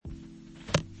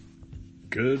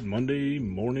Good Monday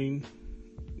morning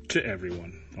to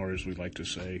everyone, or as we like to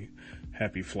say,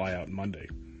 happy Fly Out Monday.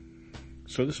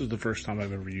 So this is the first time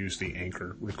I've ever used the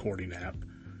Anchor recording app.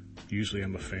 Usually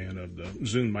I'm a fan of the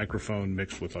Zoom microphone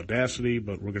mixed with Audacity,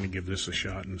 but we're going to give this a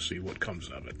shot and see what comes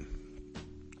of it.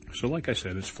 So like I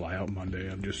said, it's Fly Out Monday.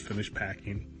 I've just finished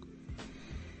packing,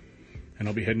 and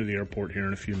I'll be heading to the airport here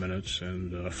in a few minutes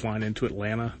and flying into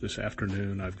Atlanta this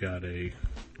afternoon. I've got a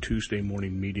Tuesday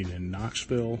morning meeting in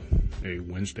Knoxville, a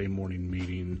Wednesday morning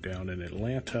meeting down in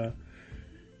Atlanta,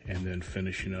 and then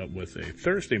finishing up with a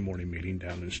Thursday morning meeting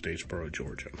down in Statesboro,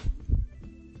 Georgia.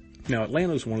 Now,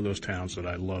 Atlanta is one of those towns that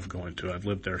I love going to. I've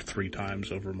lived there 3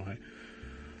 times over my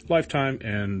lifetime,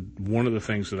 and one of the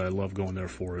things that I love going there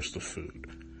for is the food.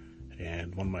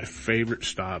 And one of my favorite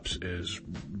stops is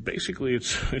basically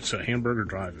it's a hamburger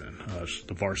drive-in. It's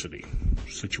the Varsity,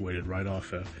 situated right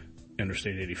off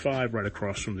Interstate 85, right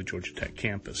across from the Georgia Tech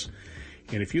campus.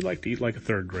 And if you like to eat like a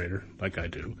third grader, like I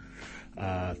do,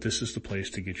 this is the place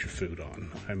to get your food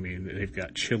on. I mean, they've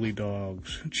got chili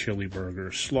dogs, chili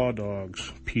burgers, slaw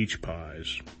dogs, peach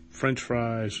pies, French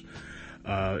fries.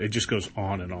 It just goes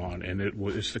on, and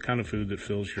it's the kind of food that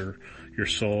fills your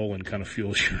soul and kind of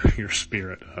fuels your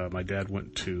spirit. My dad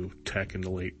went to Tech in the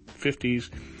late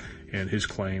 50s, and his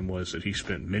claim was that he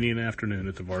spent many an afternoon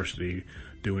at the Varsity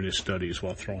doing his studies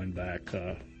while throwing back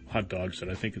hot dogs that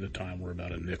I think at the time were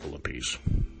about a nickel a piece.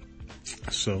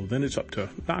 So then it's up to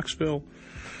Knoxville.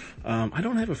 I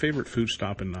don't have a favorite food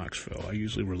stop in Knoxville. I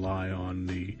usually rely on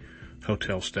the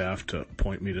hotel staff to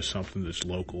point me to something that's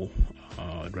local.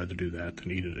 I'd rather do that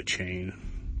than eat at a chain.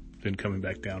 Then coming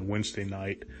back down Tuesday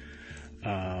night,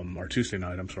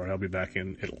 I'll be back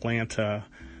in Atlanta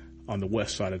on the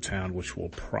west side of town, which will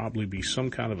probably be some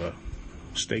kind of a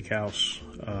steakhouse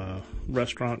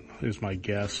restaurant is my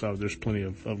guess. There's plenty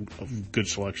of good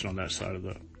selection on that side of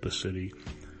the city.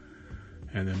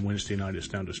 And then Wednesday night it's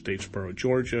down to Statesboro,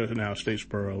 Georgia. Now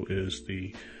Statesboro is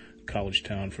the college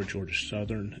town for Georgia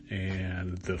Southern,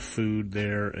 and the food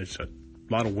there, it's a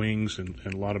lot of wings and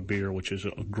a lot of beer, which is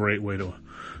a great way to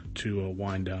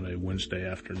wind down a Wednesday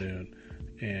afternoon.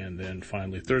 And then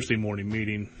finally Thursday morning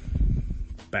meeting,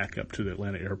 back up to the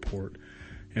Atlanta airport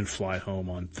and fly home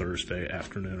on Thursday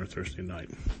afternoon or Thursday night.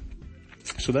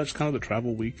 So that's kind of the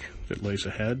travel week that lays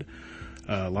ahead.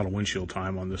 A lot of windshield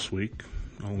time on this week,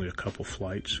 only a couple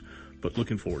flights, but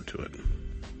looking forward to it.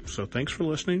 So thanks for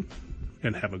listening,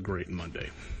 and have a great Monday.